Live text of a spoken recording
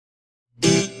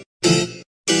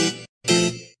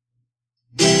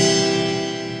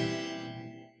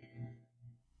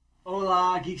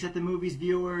Hola, Geeks at the Movies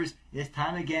viewers. It's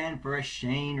time again for a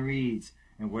Shane Reads.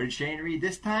 And what did Shane read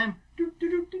this time?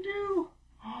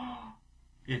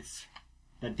 It's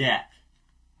the death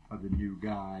of the new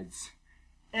gods.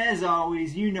 As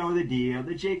always, you know the deal.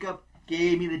 The Jacob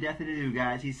gave me the death of the new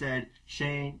gods. He said,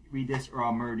 Shane, read this or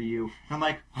I'll murder you. And I'm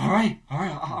like, all right,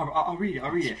 I'll read it.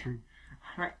 That's true.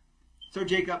 All right. So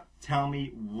Jacob, tell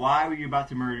me, why were you about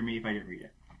to murder me if I didn't read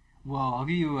it? Well, I'll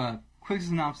give you a quick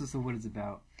synopsis of what it's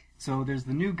about. So there's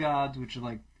the new gods, which are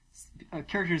like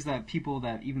characters that people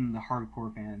that even the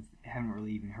hardcore fans haven't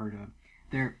really even heard of.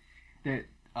 They're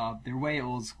way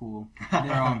old school.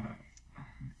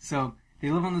 So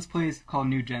they live on this place called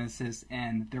New Genesis,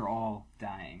 and they're all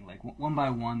dying. Like one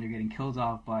by one, they're getting killed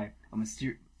off by a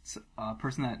mysterious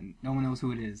person that no one knows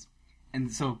who it is.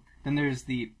 And so then there's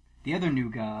the other new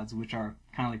gods, which are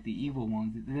kind of like the evil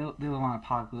ones. They live on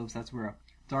Apocalypse. That's where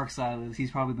Darkseid lives.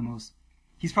 He's probably the most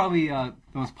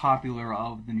popular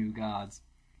of the new gods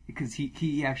because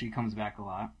he actually comes back a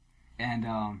lot. And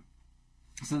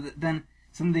then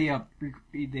they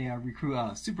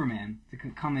recruit Superman to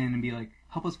come in and be like,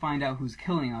 help us find out who's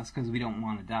killing us because we don't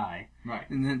want to die. Right.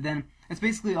 And then that's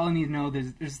basically all you need to know.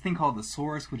 There's this thing called the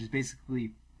Source, which is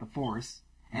basically the Force,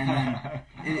 and then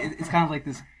it's kind of like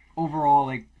this overall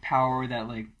like power that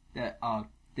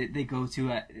they go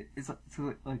to. It's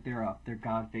like their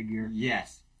god figure.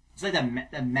 Yes. It's like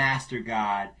the master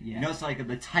god. Yeah. You know, it's like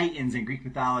the Titans in Greek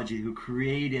mythology who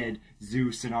created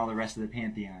Zeus and all the rest of the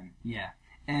pantheon. Yeah.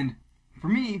 And for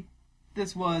me,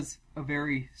 this was a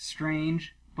very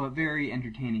strange but very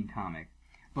entertaining comic.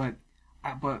 But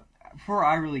before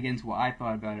I really get into what I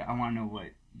thought about it, I want to know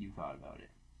what you thought about it.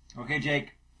 Okay,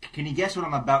 Jake, can you guess what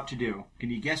I'm about to do?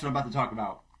 Can you guess what I'm about to talk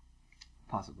about?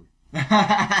 Possibly.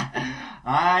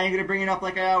 I ain't gonna bring it up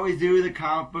like I always do, the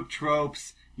comic book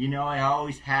tropes. You know, I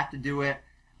always have to do it.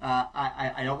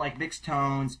 I don't like mixed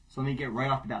tones, so let me get right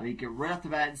off the bat. Let me get right off the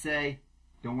bat and say,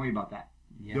 don't worry about that.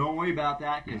 Yep. Don't worry about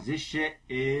that, because this shit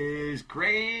is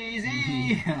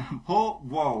crazy.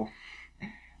 Whoa.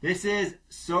 This is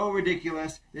so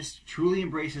ridiculous. This truly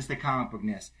embraces the comic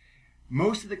bookness.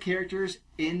 Most of the characters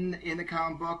in the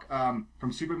comic book,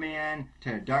 from Superman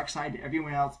to Darkseid to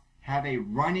everyone else, have a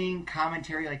running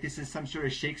commentary like this is some sort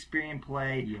of Shakespearean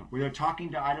play where they're talking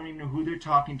to, I don't even know who they're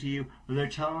talking to you, but they're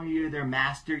telling you their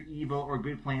master evil or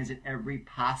good plans in every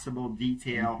possible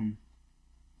detail,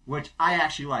 which I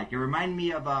actually like. It reminded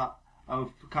me of a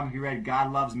comic you read,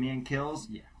 God Loves, Man Kills.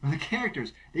 Yeah. Where the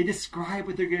characters, they describe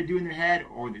what they're going to do in their head,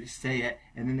 or they say it,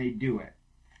 and then they do it.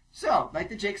 So, like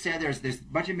the Jake said, there's a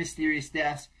bunch of mysterious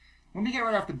deaths. Let me get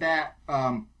right off the bat,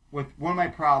 with one of my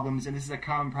problems, and this is a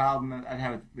common problem I've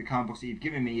had with the comic books that you've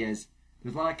given me, is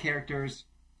there's a lot of characters,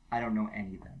 I don't know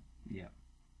any of them. Yeah.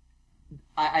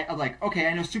 I'm like, okay,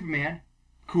 I know Superman.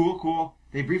 Cool.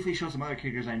 They briefly show some other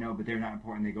characters I know, but they're not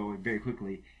important. They go very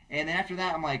quickly. And then after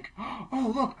that, I'm like,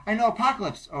 oh, look, I know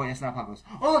Apocalypse. Oh, wait, that's not Apocalypse.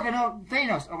 Oh, look, I know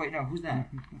Thanos. Oh, wait, no, who's that?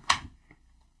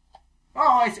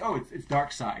 It's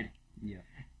Darkseid. Yeah.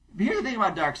 But here's the thing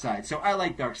about Darkseid. So I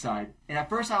like Darkseid. And at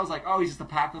first I was like, oh, he's just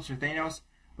Apocalypse or Thanos.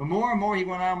 But more and more he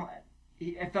went on,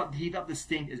 he felt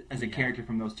distinct as a character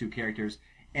from those two characters.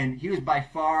 And he was by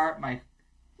far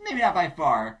maybe not by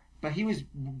far, but he was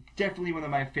definitely one of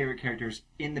my favorite characters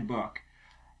in the book.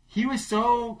 He was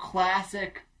so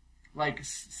classic, like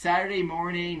Saturday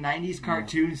morning, 90s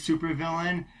cartoon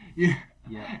supervillain.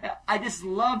 Yeah. I just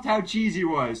loved how cheesy he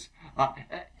was.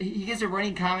 He gets a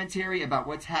running commentary about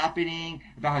what's happening,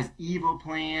 about his evil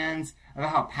plans,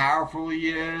 about how powerful he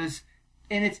is.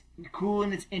 And it's cool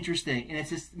and it's interesting and it's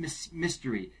just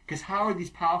mystery. Because how are these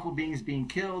powerful beings being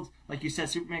killed? Like you said,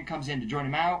 Superman comes in to join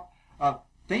him out.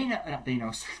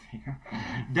 Thanos.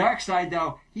 Darkseid,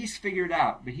 though, he's figured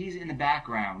out, but he's in the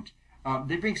background.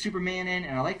 They bring Superman in,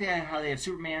 and I like how they have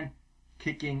Superman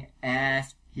kicking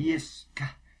ass.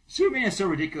 Superman is so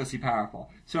ridiculously powerful.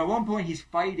 So at one point, he's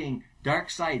fighting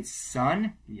Darkseid's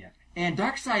son. Yeah. And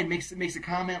Darkseid makes a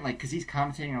comment, like, because he's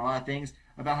commentating on a lot of things,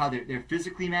 about how they're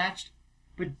physically matched.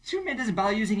 But Superman doesn't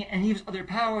bother using it, and he has other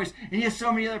powers, and he has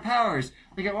so many other powers.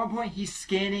 Like, at one point, he's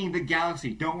scanning the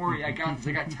galaxy. Don't worry, I got this.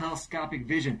 I got telescopic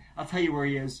vision. I'll tell you where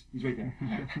he is. He's right there.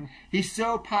 He's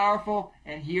so powerful,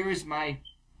 and here's my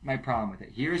problem with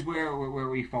it. Here's where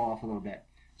we fall off a little bit.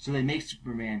 So they make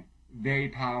Superman very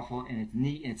powerful, and it's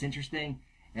neat, and it's interesting.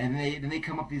 And then they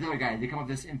come up with these other guys. They come up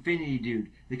with this Infinity dude.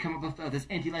 They come up with this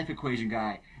anti-life equation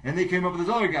guy. And they come up with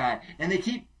this other guy. And they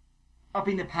keep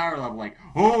upping the power level, like,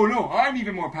 oh no, I'm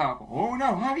even more powerful. Oh no,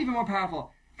 I'm even more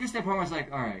powerful. Because that point was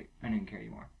like, all right, I didn't care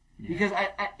anymore. Yeah.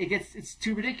 Because it's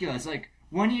too ridiculous. Like,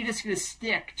 when are you just gonna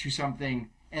stick to something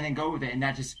and then go with it and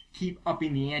not just keep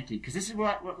upping the ante? Because this is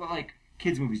what like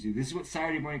kids movies do. This is what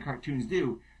Saturday morning cartoons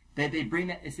do. They bring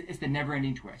that. It's the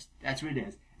never-ending twist. That's what it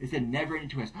is. It's the never-ending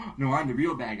twist. No, I'm the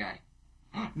real bad guy.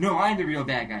 No, I'm the real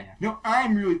bad guy. No,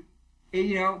 I'm really.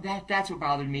 You know, that's what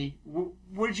bothered me.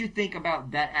 What did you think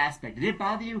about that aspect? Did it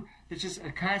bother you? It's just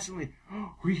constantly,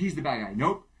 he's the bad guy.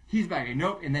 Nope. He's the bad guy.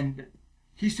 Nope. And then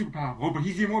he's super powerful. Oh, but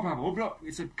he's even more powerful. Oh, no.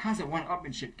 It's a constant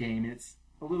one-upmanship game, and it's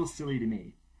a little silly to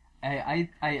me. I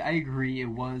agree. It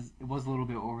was a little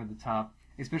bit over the top,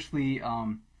 especially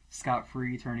Scott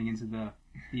Free turning into the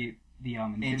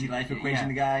anti-life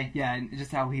equation guy. Yeah, and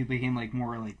just how he became like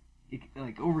more like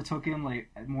overtook him like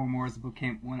more and more as the book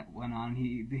went on.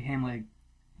 He became like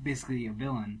basically a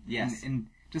villain. Yes, and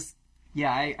just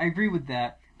I agree with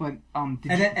that. But and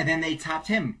then they topped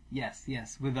him. Yes,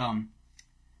 with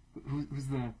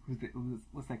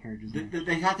what's that character's name?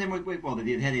 They topped him with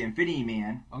they had the Infinity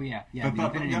Man. Oh yeah, the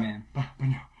Infinity Man.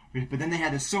 But then they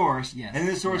had the Source. Yes, and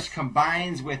then the Source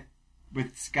combines with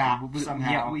Scott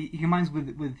somehow. Yeah, he combines with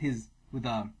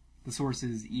the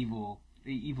Source's evil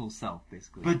self,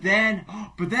 basically. But then,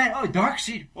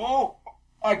 Darkseid,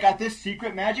 I got this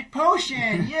secret magic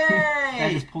potion, yay! I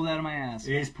just pulled out of my ass.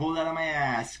 It is pulled out of my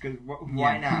ass, because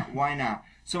why not? Why not?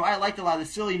 So I liked a lot of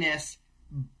the silliness,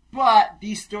 but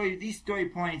these story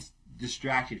points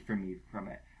distracted me from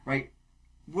it, right?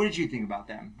 What did you think about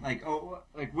them?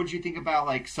 What did you think about,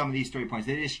 like, some of these story points?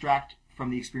 Did they distract from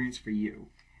the experience for you?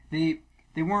 They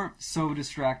weren't so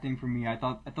distracting for me. I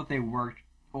thought they worked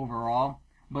overall.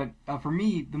 But for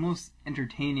me, the most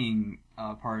entertaining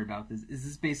part about this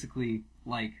is basically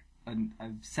like a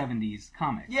 70s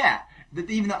comic. Yeah,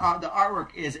 even the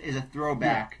artwork is a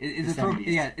throwback.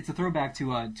 Yeah, it's a throwback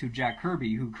to Jack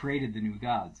Kirby, who created the New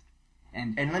Gods.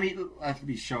 And let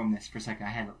me show him this for a second. I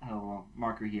had a little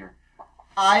marker here.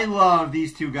 I love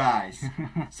these two guys.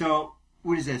 So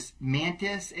what is this?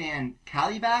 Mantis and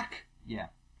Calibac? Yeah.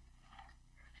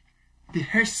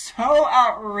 They're so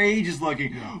outrageous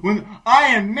looking. When I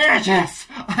am Mantis,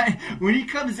 when he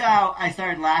comes out, I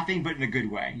started laughing, but in a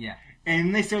good way. Yeah.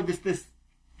 And they showed this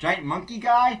giant monkey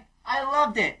guy. I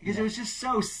loved it because it was just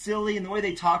so silly, and the way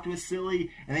they talked was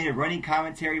silly, and they had running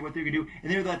commentary what they were gonna do,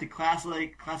 and they were like the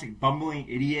classic bumbling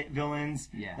idiot villains.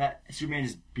 Yeah. That Superman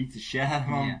just beats the shit out of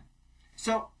them. Yeah.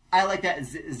 So I like that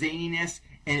zaniness,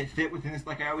 and it fit within this.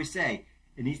 Like I always say,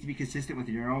 it needs to be consistent with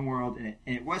your own world, and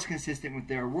it was consistent with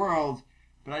their world.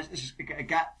 But it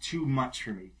got too much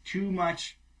for me. Too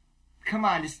much. Come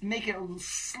on, just make it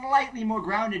slightly more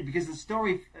grounded, because the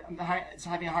story, it's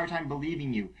having a hard time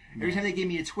believing you. Every time they gave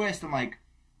me a twist, I'm like,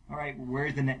 all right,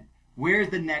 where's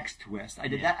the next twist? I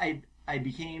did that. I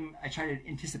tried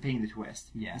anticipating the twist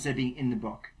instead of being in the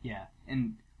book. Yeah,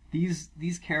 and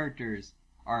these characters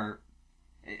are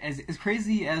as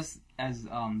crazy as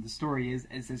the story is,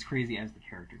 as crazy as the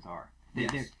characters are.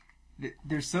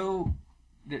 They're so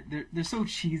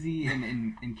cheesy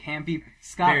and campy.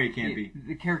 Scott, very campy.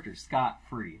 The character Scott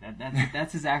Free.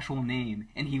 That's his actual name,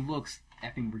 and he looks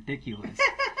effing ridiculous.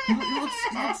 he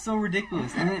looks so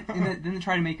ridiculous. And then they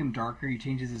try to make him darker. He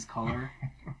changes his color,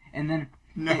 and then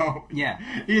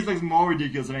he just looks more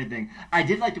ridiculous than anything. I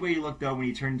did like the way he looked though when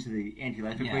he turned into the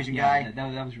anti-life equation guy.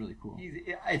 That was really cool.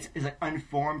 It's like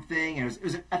unformed thing, and it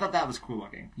was I thought that was cool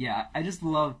looking. Yeah, I just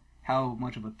love how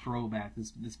much of a throwback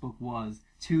this book was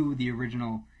to the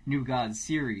original New Gods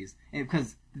series,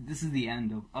 because this is the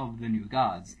end of the New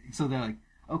Gods. So they're like,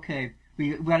 okay,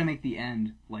 we got to make the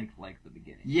end like the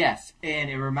beginning. Yes, and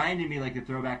it reminded me like the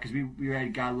throwback, because we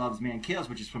read God Loves, Man Kills,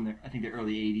 which is from I think the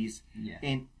early 80s. Yeah.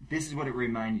 And this is what it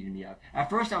reminded me of.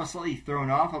 At first I was slightly thrown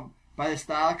off by the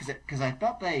style, because I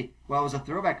thought it was a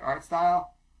throwback art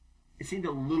style, it seemed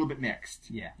a little bit mixed.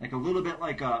 Yeah. Like a little bit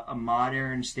like a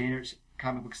modern standard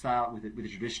comic book style with a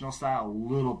traditional style, a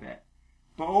little bit.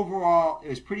 But overall, it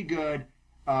was pretty good.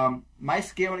 My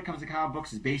scale when it comes to comic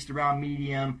books is based around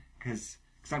medium, because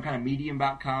I'm kind of medium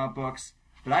about comic books.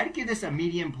 But I'd give this a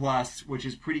medium plus, which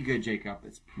is pretty good, Jacob.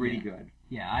 It's pretty good.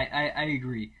 Yeah, I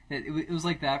agree. It was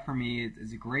like that for me.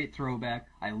 It's a great throwback.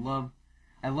 I love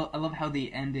how they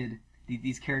ended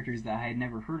these characters that I had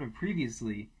never heard of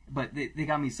previously, but they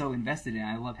got me so invested in it.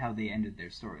 I love how they ended their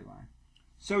storyline.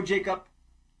 So, Jacob,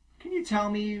 can you tell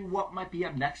me what might be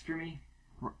up next for me?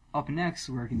 Up next,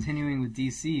 we're continuing with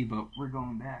DC, but we're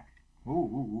going back.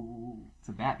 Ooh.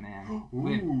 To Batman.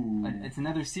 It's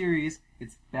another series.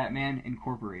 It's Batman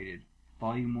Incorporated.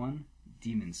 Volume 1,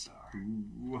 Demon Star.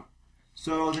 Ooh.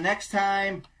 So the next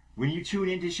time, when you tune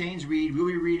into Shane's Read, we'll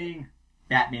be reading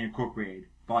Batman Incorporated,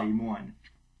 Volume 1,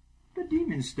 The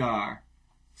Demon Star.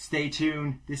 Stay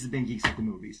tuned. This has been Geeks at the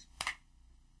Movies.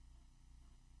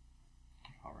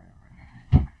 All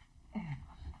right.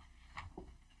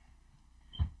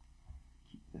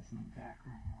 Keep this in the back.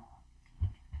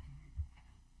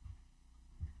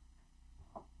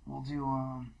 We'll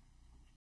do